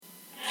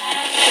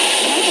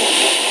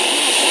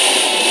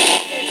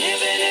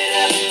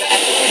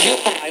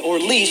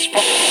these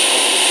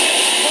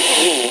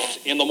rules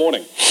in the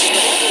morning.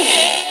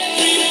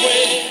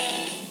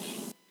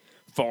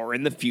 Far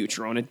in the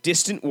future, on a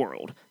distant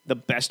world, the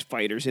best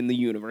fighters in the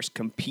universe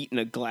compete in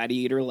a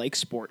gladiator-like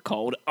sport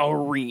called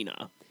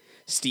Arena.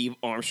 Steve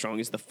Armstrong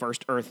is the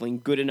first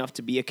Earthling good enough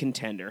to be a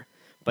contender,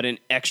 but an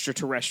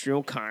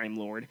extraterrestrial crime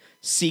lord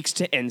seeks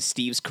to end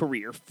Steve's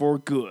career for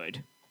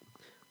good.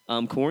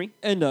 I'm Corey.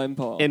 And I'm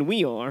Paul. And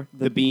we are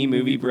the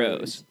B-Movie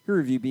Bros. Who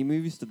review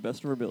B-movies to the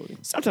best of our ability.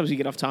 Sometimes we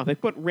get off topic,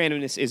 but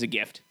randomness is a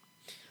gift.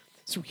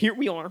 So here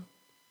we are,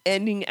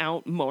 ending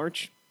out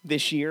March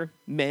this year.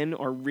 Men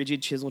are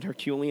rigid, chiseled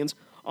Herculeans,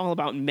 all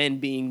about men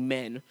being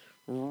men,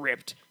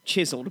 ripped,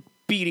 chiseled,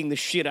 beating the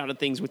shit out of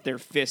things with their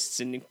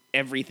fists and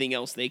everything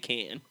else they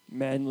can.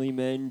 Manly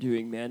men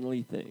doing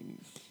manly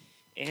things.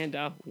 And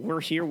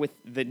we're here with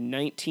the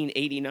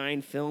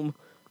 1989 film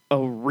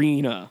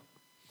Arena.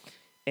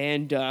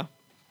 And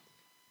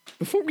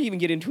before we even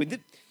get into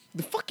it,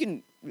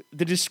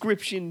 the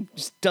description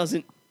just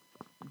doesn't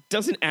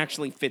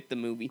actually fit the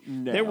movie.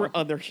 No. There were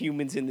other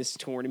humans in this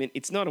tournament.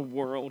 It's not a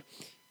world.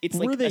 It's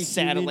Were like they a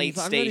satellite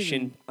humans?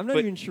 station. I'm not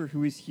even sure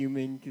who is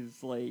human,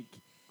 because, like,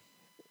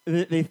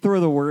 they throw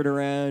the word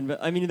around.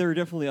 But, I mean, there are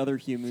definitely other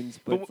humans.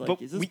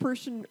 But, is this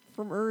person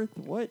from Earth?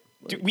 What?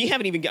 Dude, we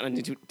haven't even gotten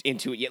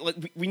into it yet.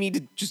 Like, we need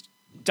to just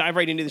dive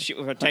right into the shit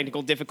with our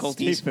technical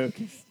difficulties. Stay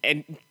focused.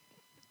 And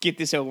get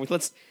this over with.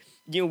 Let's,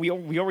 we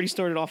already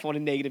started off on a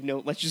negative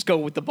note. Let's just go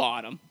with the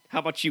bottom. How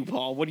about you,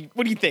 Paul? What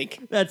do you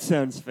think? That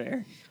sounds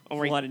fair. All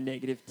There's right. a lot of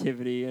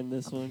negativity in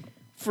this one.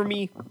 For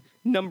me,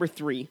 number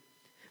 3,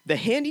 the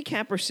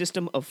handicapper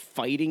system of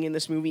fighting in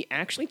this movie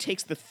actually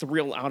takes the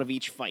thrill out of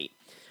each fight.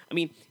 I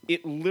mean,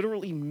 it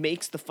literally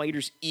makes the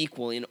fighters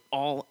equal in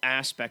all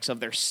aspects of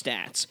their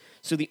stats.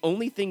 So the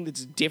only thing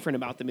that's different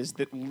about them is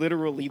that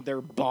literally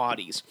their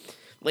bodies.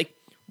 Like,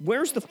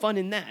 where's the fun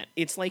in that?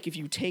 It's like if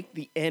you take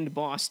the end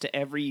boss to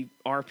every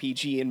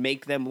RPG and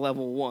make them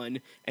level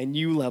 1 and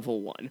you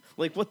level 1.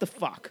 Like, what the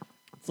fuck?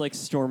 It's like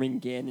storming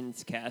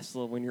Ganon's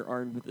castle when you're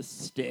armed with a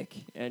stick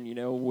and,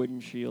 a wooden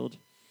shield.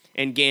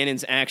 And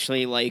Ganon's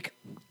actually like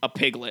a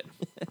piglet.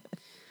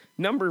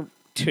 Number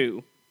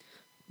 2.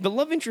 The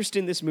love interest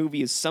in this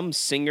movie is some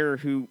singer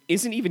who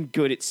isn't even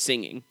good at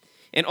singing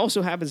and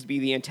also happens to be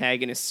the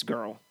antagonist's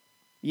girl.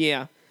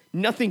 Yeah,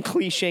 nothing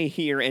cliche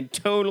here, and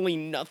totally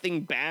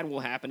nothing bad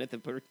will happen if the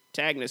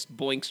protagonist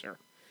boinks her.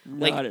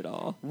 Not at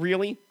all.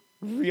 Really?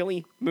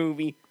 Really,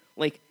 movie?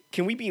 Like,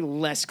 can we be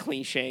less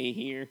cliche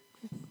here?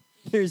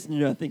 There's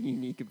nothing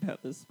unique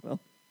about this film.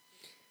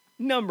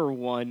 Number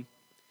 1.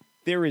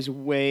 There is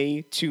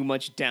way too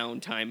much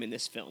downtime in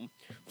this film.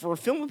 For a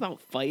film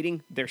about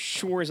fighting, there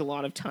sure is a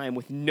lot of time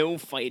with no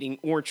fighting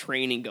or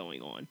training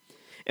going on.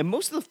 And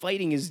most of the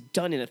fighting is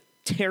done in a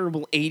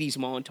terrible 80s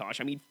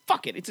montage. I mean,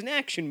 fuck it, it's an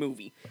action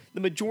movie.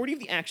 The majority of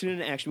the action in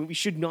an action movie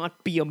should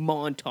not be a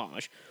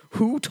montage.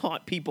 Who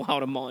taught people how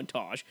to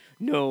montage?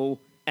 No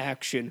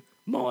action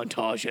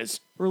montages.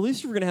 Or at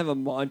least if we're going to have a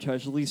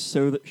montage, at least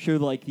show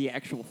like the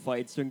actual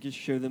fights. Don't just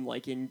show them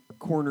like in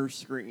corner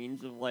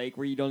screens of like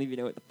where you don't even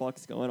know what the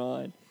fuck's going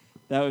on.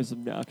 That was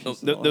obnoxious.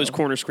 Those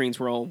corner screens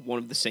were all one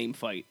of the same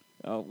fight.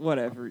 Oh,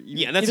 whatever.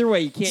 That's, either way,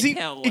 you can't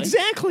tell. Like,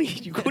 exactly.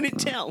 You couldn't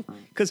tell.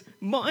 Because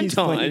he's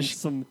fighting montage.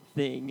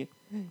 something.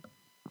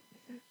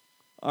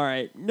 All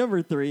right,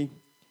 number 3.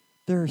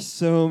 There are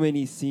so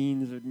many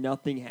scenes of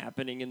nothing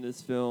happening in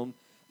this film.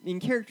 I mean,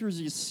 characters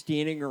are just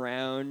standing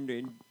around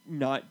and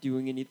not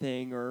doing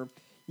anything, or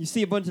you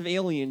see a bunch of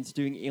aliens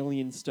doing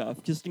alien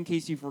stuff. Just in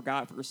case you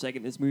forgot for a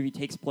second, this movie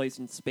takes place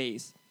in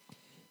space.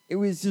 It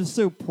was just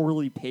so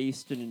poorly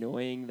paced and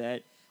annoying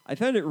that I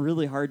found it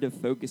really hard to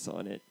focus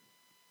on it.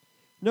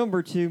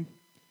 Number 2,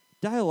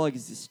 dialogue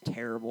is just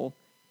terrible.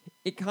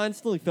 It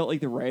constantly felt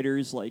like the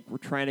writers were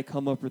trying to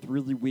come up with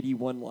really witty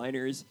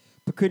one-liners,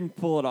 but couldn't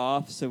pull it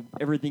off, so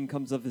everything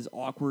comes off as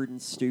awkward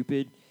and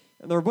stupid.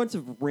 And there are a bunch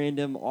of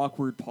random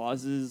awkward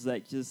pauses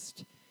that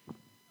just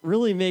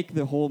really make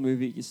the whole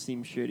movie just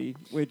seem shitty,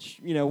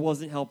 which,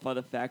 wasn't helped by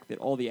the fact that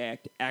all the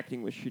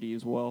acting was shitty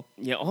as well.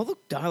 Yeah, all the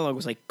dialogue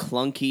was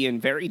clunky and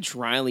very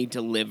dryly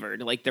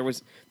delivered. Like there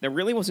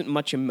really wasn't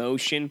much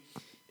emotion,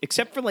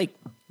 except for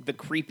the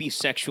creepy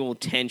sexual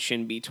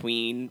tension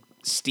between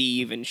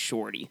Steve and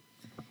Shorty.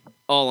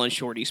 All on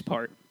Shorty's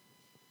part.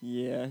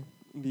 Yeah,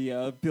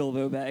 the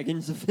Bilbo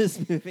Baggins of this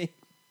movie.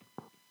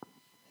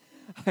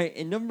 All right,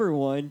 and number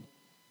 1,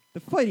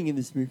 the fighting in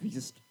this movie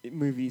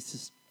is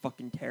just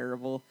fucking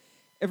terrible.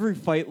 Every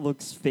fight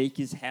looks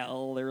fake as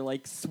hell. They're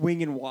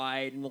swinging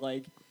wide and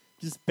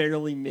just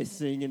barely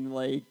missing,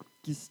 and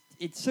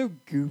it's so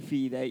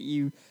goofy that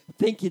you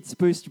think it's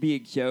supposed to be a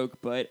joke,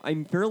 but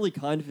I'm fairly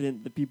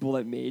confident the people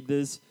that made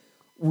this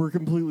were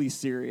completely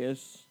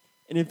serious.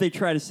 And if they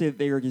try to say that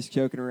they were just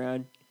joking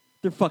around,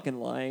 they're fucking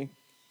lying.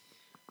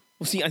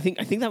 Well, see, I think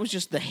that was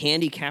just the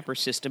handicapper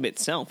system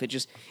itself.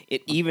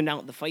 It evened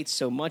out the fights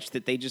so much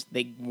that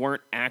they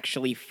weren't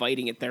actually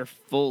fighting at their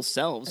full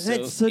selves. So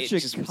That's such it a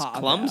just was cop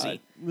clumsy. out.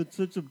 That's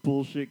such a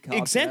bullshit cop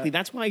Exactly. out.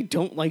 That's why I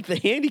don't like the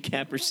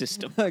handicapper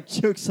system.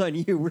 Joke's on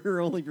you.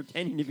 We're only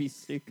pretending to be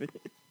stupid.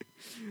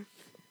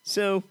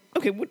 So,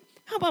 okay,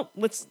 how about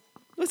let's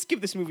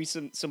give this movie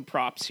some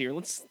props here.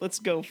 Let's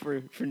go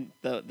for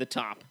the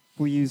top.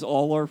 We use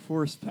all our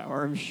force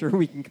power. I'm sure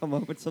we can come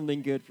up with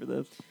something good for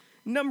this.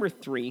 Number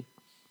 3.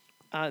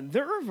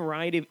 There are a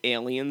variety of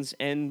aliens,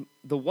 and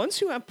the ones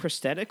who have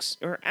prosthetics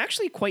are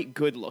actually quite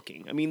good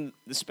looking. I mean,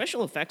 the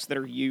special effects that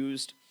are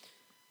used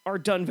are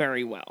done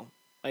very well.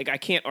 Like, I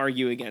can't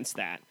argue against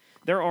that.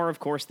 There are, of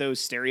course, those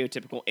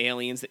stereotypical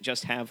aliens that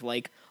just have,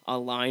 like, a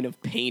line of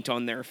paint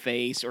on their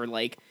face or,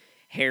 like,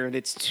 hair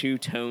that's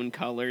two-tone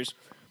colors.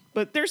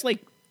 But there's, like,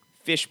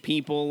 fish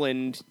people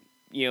and,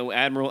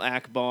 Admiral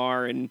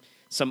Akbar and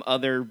some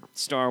other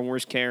Star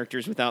Wars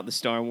characters without the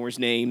Star Wars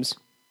names.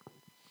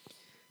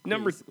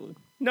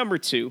 Number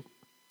 2,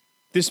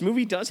 this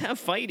movie does have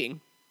fighting.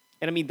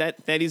 And, I mean, that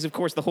is, of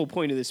course, the whole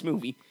point of this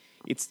movie.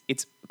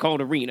 It's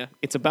called Arena.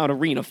 It's about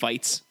arena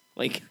fights.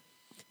 Like,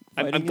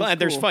 I'm glad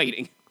there's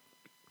fighting.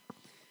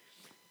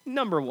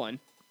 Number 1.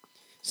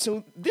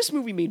 So this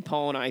movie made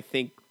Paul and I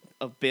think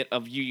a bit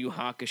of Yu Yu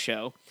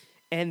Hakusho,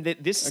 and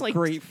that this is like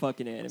great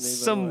fucking anime.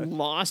 Some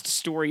lost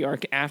story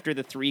arc after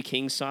the Three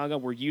Kings saga,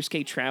 where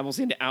Yusuke travels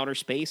into outer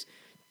space,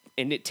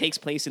 and it takes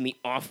place in the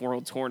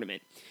Off-World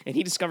tournament, and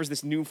he discovers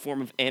this new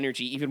form of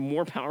energy, even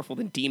more powerful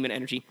than demon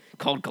energy,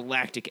 called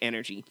galactic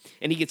energy,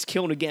 and he gets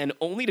killed again,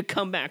 only to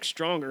come back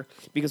stronger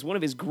because one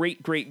of his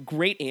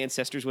great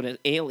ancestors was an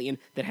alien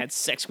that had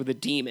sex with a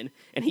demon,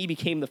 and he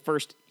became the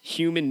first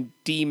human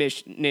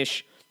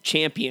demonish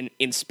champion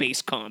in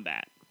space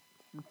combat.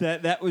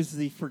 That was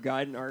the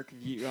forgotten arc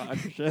of Yu Yu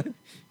Hakusho.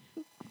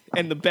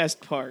 And the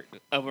best part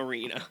of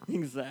Arena.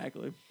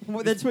 Exactly.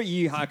 Well, that's what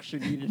Yu Yu Hakusho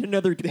needed,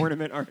 another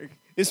tournament arc.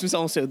 This was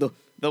also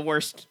the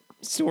worst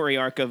story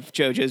arc of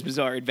JoJo's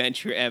Bizarre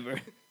Adventure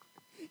ever.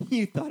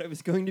 You thought it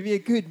was going to be a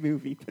good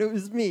movie, but it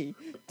was me.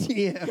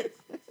 TM.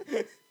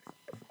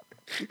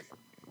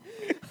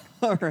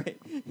 All right,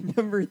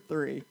 number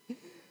 3.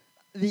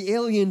 The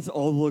aliens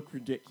all look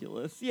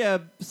ridiculous. Yeah,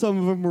 some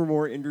of them were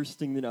more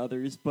interesting than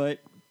others, but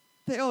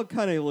they all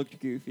kind of looked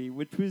goofy,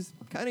 which was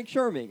kind of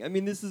charming. I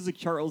mean, this is a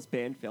Charles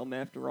Band film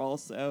after all,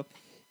 so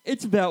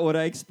it's about what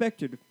I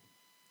expected.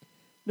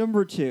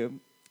 Number 2,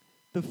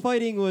 the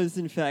fighting was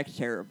in fact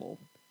terrible.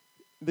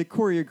 The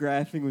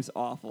choreographing was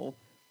awful,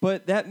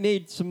 but that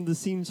made some of the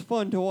scenes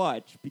fun to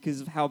watch because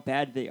of how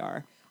bad they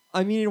are.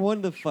 I mean, in one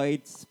of the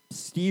fights,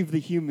 Steve the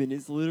Human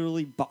is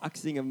literally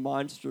boxing a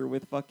monster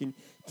with fucking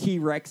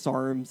T-Rex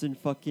arms and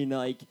fucking,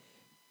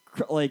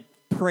 like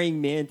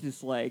praying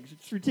mantis legs.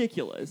 It's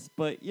ridiculous,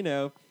 but,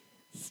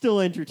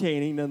 still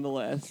entertaining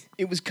nonetheless.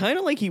 It was kind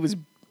of like he was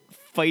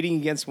fighting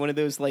against one of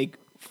those, like,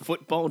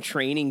 football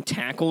training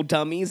tackle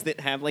dummies that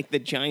have, like, the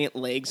giant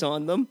legs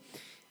on them.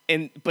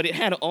 But it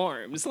had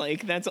arms.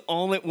 Like, that's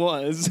all it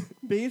was.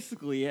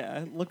 Basically,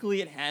 yeah.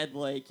 Luckily, it had,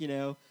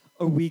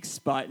 a weak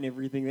spot and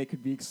everything that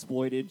could be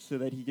exploited so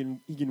that he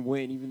can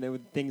win, even though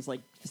with things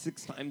like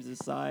 6 times his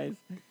size.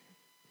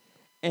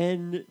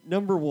 And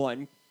number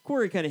 1,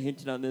 Corey kind of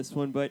hinted on this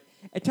one, but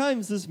at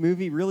times this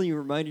movie really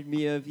reminded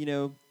me of,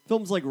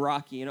 films like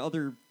Rocky and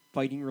other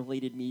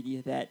fighting-related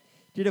media that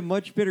did a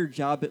much better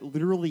job at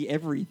literally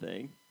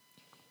everything.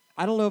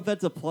 I don't know if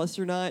that's a plus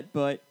or not,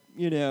 but,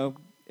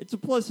 it's a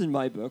plus in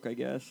my book, I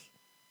guess.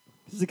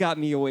 Because it got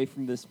me away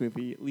from this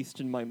movie, at least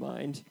in my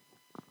mind.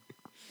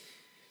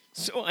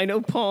 So I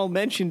know Paul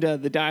mentioned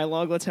the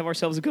dialogue. Let's have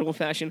ourselves a good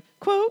old-fashioned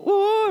quote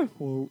war.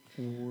 Quote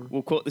war.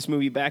 We'll quote this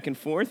movie back and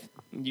forth.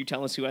 And you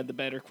tell us who had the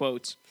better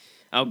quotes.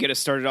 I'll get us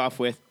started off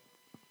with,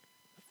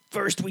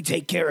 "First we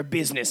take care of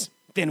business,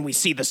 then we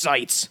see the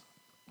sights."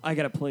 I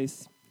got a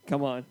place.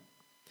 Come on.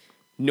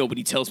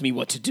 "Nobody tells me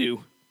what to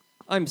do."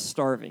 I'm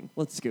starving.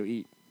 Let's go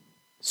eat.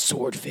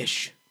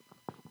 "Swordfish."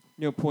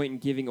 No point in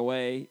giving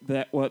away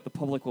what the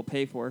public will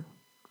pay for.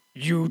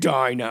 "You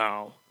die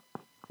now."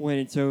 When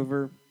it's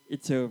over,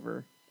 it's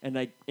over.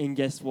 And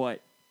guess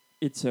what?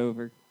 It's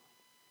over.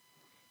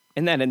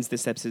 And that ends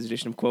this episode's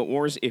edition of Quote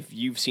Wars. If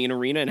you've seen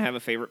Arena and have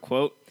a favorite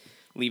quote,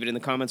 leave it in the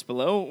comments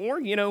below, or,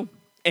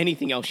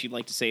 anything else you'd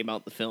like to say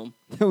about the film.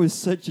 That was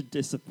such a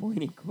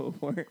disappointing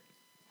quote war.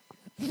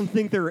 I don't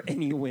think there were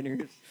any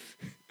winners.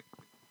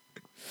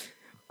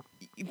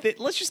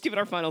 Let's just give it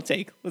our final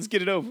take. Let's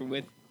get it over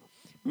with.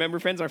 Remember,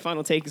 friends, our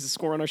final take is a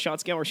score on our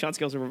shot scale. Our shot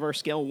scale is a reverse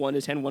scale, 1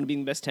 to 10, 1 being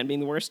the best, 10 being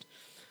the worst.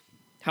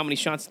 How many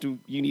shots do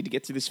you need to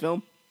get through this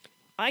film?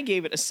 I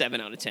gave it a 7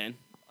 out of 10.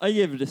 I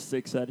gave it a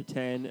 6 out of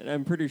 10, and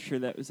I'm pretty sure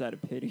that was out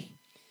of pity.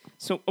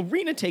 So,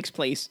 Arena takes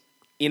place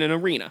in an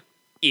arena.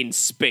 In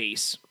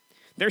space.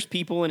 There's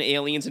people and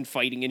aliens and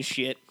fighting and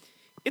shit.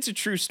 It's a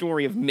true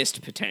story of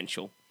missed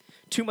potential.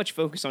 Too much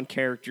focus on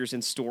characters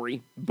and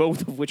story,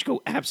 both of which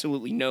go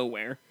absolutely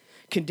nowhere.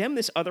 Condemn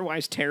this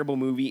otherwise terrible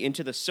movie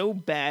into the so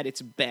bad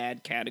it's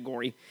bad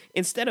category,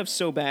 instead of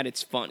so bad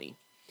it's funny.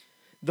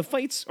 The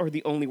fights are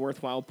the only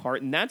worthwhile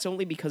part, and that's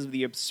only because of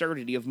the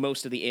absurdity of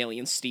most of the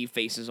aliens Steve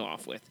faces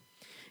off with.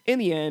 In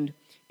the end,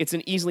 it's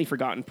an easily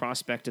forgotten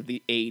prospect of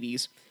the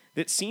 80s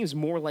that seems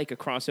more like a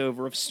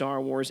crossover of Star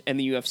Wars and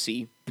the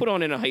UFC, put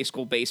on in a high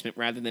school basement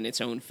rather than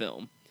its own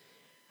film.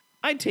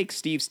 I'd take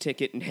Steve's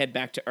ticket and head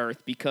back to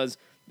Earth because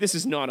This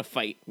is not a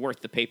fight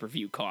worth the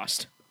pay-per-view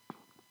cost.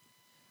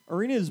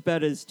 Arena is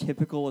about as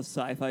typical a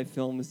sci-fi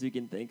film as you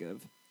can think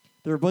of.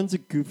 There are a bunch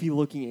of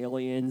goofy-looking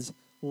aliens,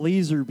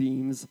 laser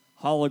beams,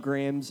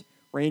 holograms,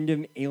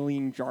 random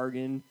alien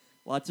jargon,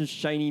 lots of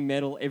shiny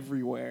metal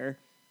everywhere,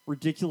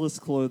 ridiculous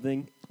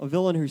clothing, a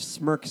villain who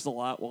smirks a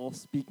lot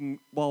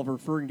while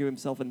referring to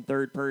himself in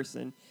third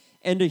person,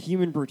 and a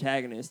human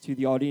protagonist who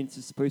the audience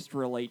is supposed to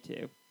relate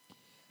to.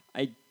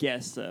 I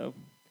guess so.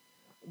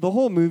 The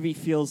whole movie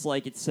feels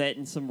like it's set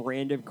in some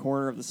random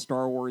corner of the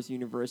Star Wars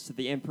universe that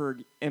the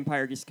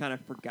Empire just kind of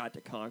forgot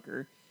to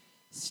conquer.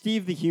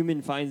 Steve the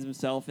human finds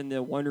himself in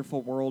the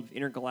wonderful world of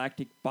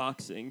intergalactic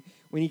boxing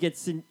when he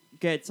gets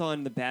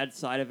on the bad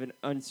side of an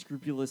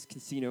unscrupulous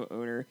casino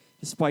owner,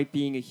 despite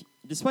being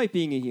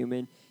a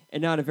human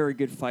and not a very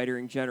good fighter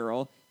in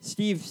general.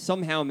 Steve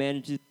somehow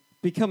manages to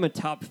become a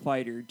top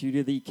fighter due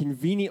to the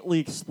conveniently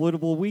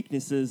exploitable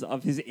weaknesses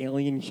of his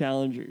alien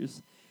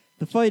challengers.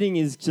 The fighting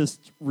is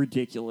just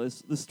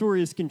ridiculous, the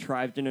story is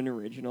contrived and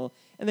unoriginal,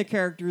 and the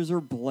characters are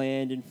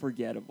bland and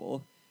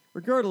forgettable.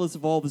 Regardless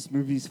of all this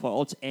movie's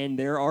faults, and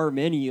there are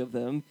many of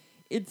them,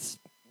 it's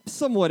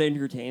somewhat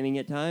entertaining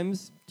at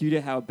times, due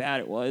to how bad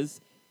it was.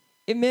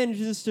 It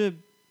manages to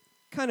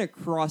kind of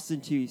cross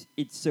into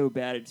it's so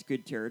bad it's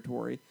good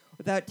territory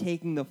without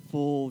taking the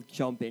full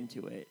jump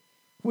into it,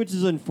 which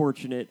is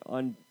unfortunate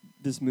on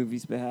this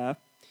movie's behalf.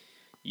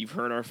 You've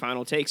heard our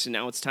final takes, and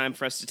now it's time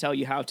for us to tell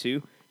you how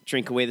to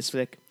drink away this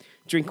flick.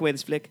 Drink away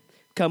this flick.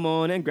 Come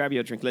on and grab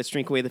your drink. Let's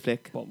drink away the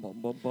flick. Bum,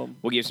 bum, bum, bum.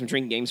 We'll give some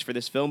drink games for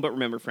this film, but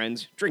remember,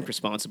 friends, drink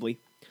responsibly.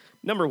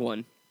 Number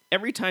 1,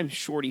 every time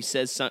Shorty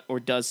says or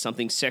does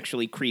something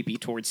sexually creepy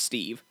towards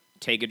Steve,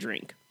 take a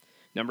drink.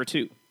 Number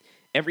 2,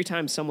 every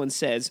time someone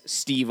says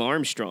Steve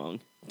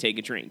Armstrong, take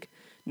a drink.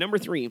 Number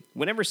 3,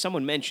 whenever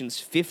someone mentions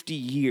 50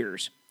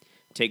 years,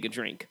 take a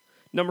drink.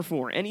 Number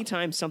 4,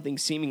 anytime something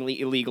seemingly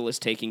illegal is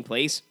taking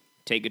place,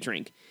 take a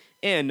drink.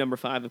 And number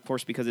 5, of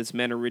course, because it's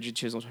Men Are Rigid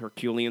Chiseled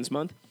Herculeans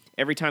month,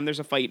 every time there's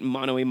a fight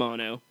mano a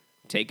mano,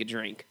 take a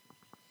drink.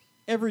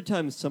 Every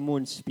time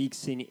someone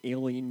speaks in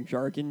alien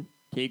jargon,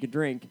 take a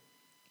drink.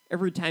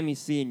 Every time you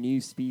see a new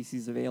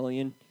species of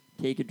alien,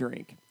 take a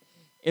drink.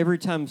 Every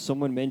time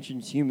someone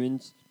mentions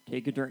humans,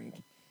 take a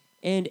drink.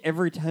 And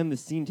every time the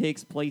scene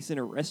takes place in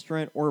a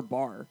restaurant or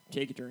bar,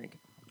 take a drink.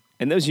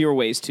 And those are your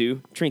ways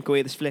to drink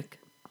away this flick.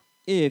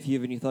 If you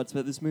have any thoughts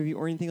about this movie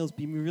or anything else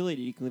B-movie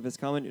related, you can leave us a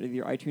comment in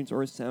either iTunes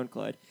or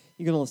SoundCloud.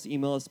 You can also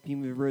email us at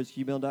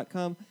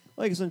bmoviebros@gmail.com,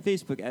 like us on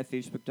Facebook at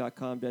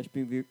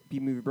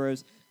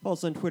facebook.com/bmoviebros, follow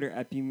us on Twitter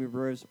at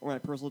bmoviebros, or my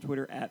personal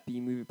Twitter at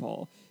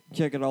bmoviepaul.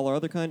 Check out all our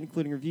other content,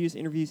 including reviews,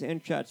 interviews,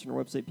 and chats on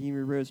our website,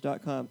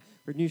 bmoviebros.com,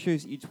 for new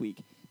shows each week.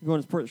 If you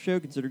want to support the show,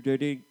 consider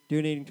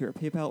donating to our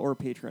PayPal or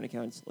Patreon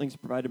accounts. Links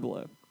provided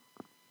below.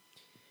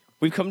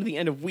 We've come to the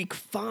end of week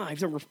 5.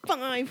 There were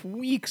 5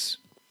 weeks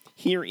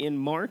here in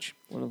March.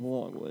 One of the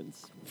long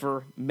ones.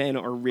 For Men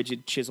Are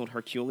Rigid Chiseled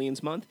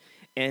Herculeans month.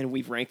 And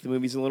we've ranked the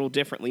movies a little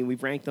differently.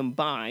 We've ranked them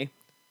by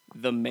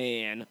the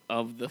man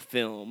of the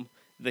film,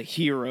 the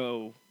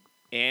hero,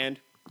 and,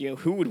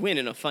 who would win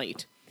in a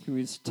fight. Who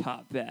is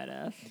top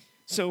badass.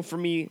 So for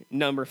me,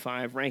 number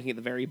 5, ranking at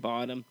the very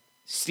bottom,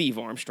 Steve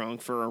Armstrong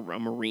for a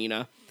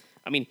Marina.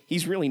 I mean,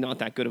 he's really not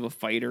that good of a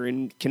fighter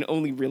and can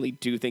only really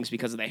do things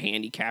because of the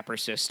handicapper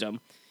system.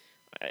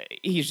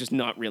 He's just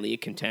not really a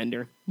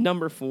contender.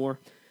 Number 4,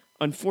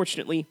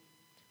 unfortunately,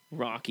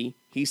 Rocky.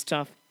 He's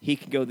tough. He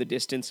can go the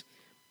distance.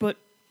 But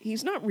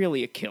he's not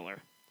really a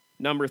killer.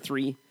 Number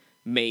 3,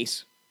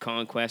 Mace,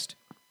 Conquest.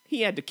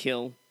 He had to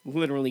kill,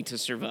 literally to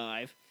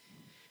survive.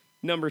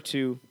 Number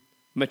 2,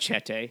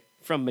 Machete,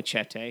 from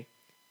Machete.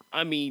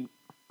 I mean,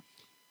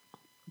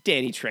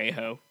 Danny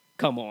Trejo,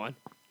 come on.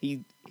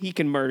 He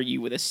can murder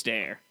you with a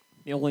stare.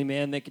 The only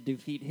man that could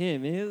defeat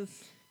him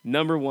is...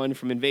 Number 1,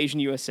 from Invasion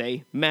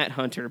USA, Matt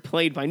Hunter,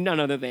 played by none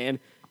other than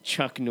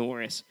Chuck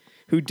Norris,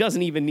 who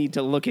doesn't even need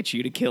to look at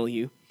you to kill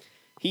you.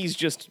 He's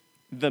just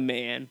the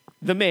man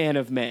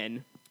of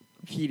men.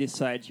 If he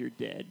decides you're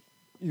dead,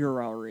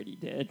 you're already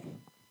dead.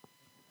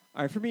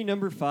 All right, for me,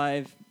 number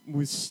 5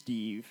 was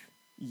Steve.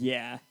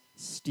 Yeah,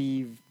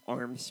 Steve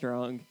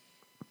Armstrong.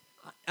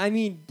 I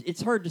mean,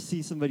 it's hard to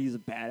see somebody who's a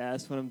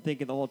badass when I'm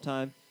thinking the whole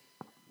time,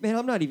 man,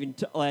 I'm not even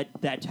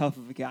that tough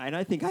of a guy, and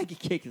I think I could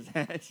kick his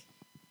ass.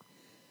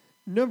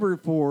 Number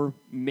 4,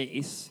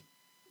 Mace.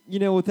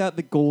 Without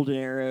the golden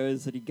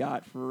arrows that he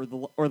got or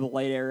the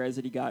light arrows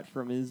that he got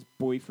from his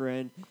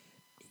boyfriend,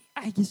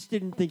 I just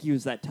didn't think he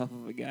was that tough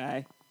of a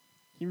guy.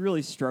 He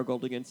really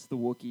struggled against the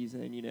Wookiees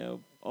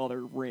and, all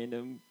their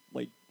random,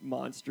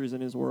 monsters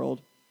in his world.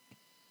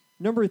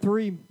 Number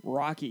 3,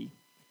 Rocky.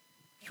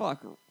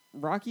 Fuck,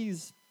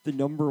 Rocky's the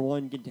number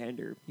 1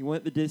 contender. He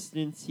went the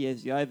distance. He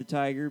has the eye of the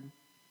tiger.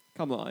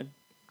 Come on.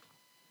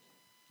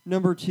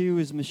 Number 2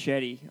 is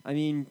Machete. I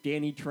mean,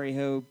 Danny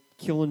Trejo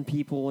killing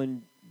people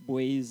in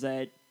ways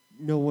that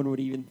no one would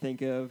even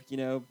think of,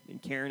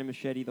 and carrying a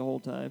machete the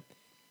whole time.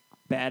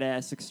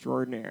 Badass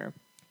extraordinaire.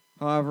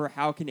 However,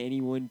 how can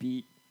anyone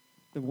beat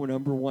the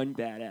number 1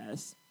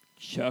 badass,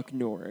 Chuck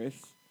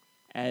Norris,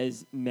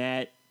 as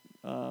Matt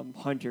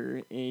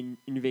Hunter in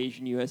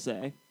Invasion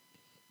USA.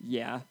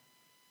 Yeah,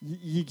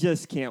 you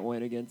just can't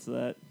win against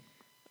that.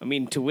 I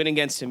mean, to win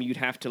against him, you'd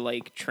have to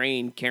like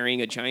train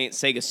carrying a giant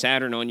Sega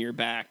Saturn on your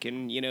back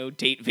and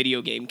date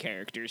video game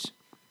characters.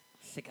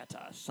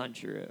 Sekata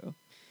Sanchiro.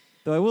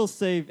 Though I will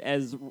say,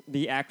 as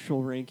the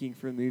actual ranking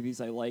for movies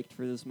I liked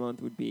for this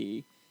month would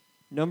be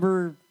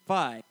number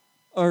 5,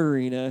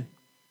 Arena.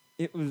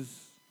 It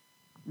was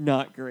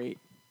not great.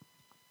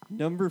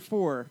 Number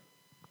 4,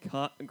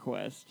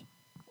 Conquest.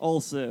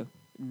 Also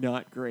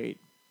not great.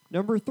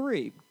 Number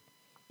 3,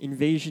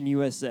 Invasion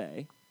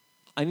USA.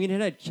 I mean,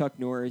 it had Chuck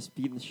Norris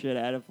beating the shit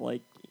out of,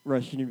 like,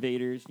 Russian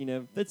invaders.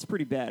 That's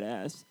pretty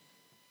badass.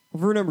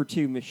 For number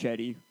 2,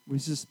 Machete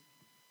was just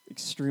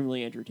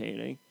extremely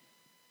entertaining.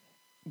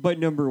 But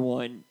number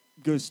 1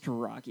 goes to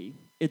Rocky.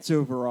 It's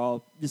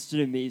overall just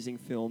an amazing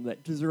film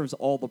that deserves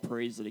all the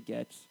praise that it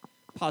gets,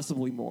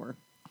 possibly more.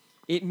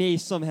 It may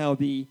somehow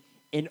be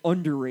an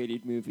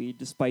underrated movie,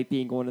 despite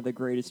being one of the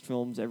greatest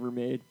films ever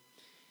made.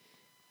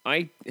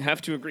 I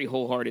have to agree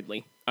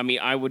wholeheartedly. I mean,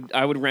 I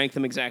would rank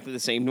them exactly the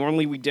same.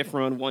 Normally we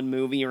differ on one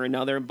movie or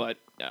another, but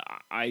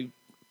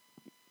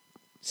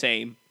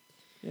same.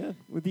 Yeah,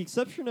 with the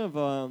exception of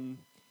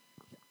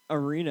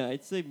Arena,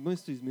 I'd say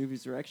most of these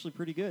movies are actually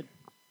pretty good.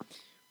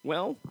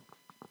 Well,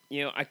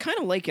 I kind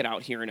of like it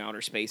out here in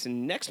outer space,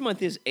 and next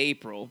month is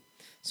April.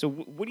 So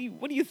what are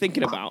you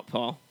thinking about,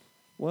 Paul?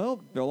 Well,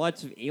 there are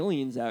lots of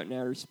aliens out in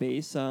outer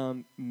space.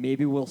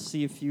 Maybe we'll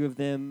see a few of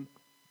them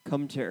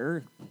come to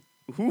Earth.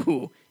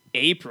 Ooh,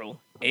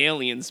 April,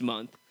 Aliens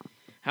Month.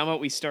 How about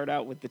we start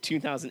out with the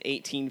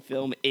 2018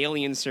 film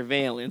Alien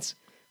Surveillance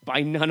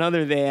by none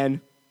other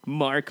than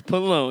Mark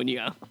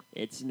Polonia.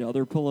 It's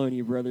another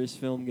Polonia Brothers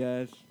film,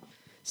 guys.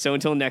 So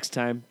until next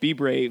time, be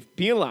brave,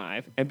 be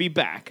alive, and be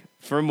back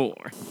for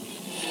more.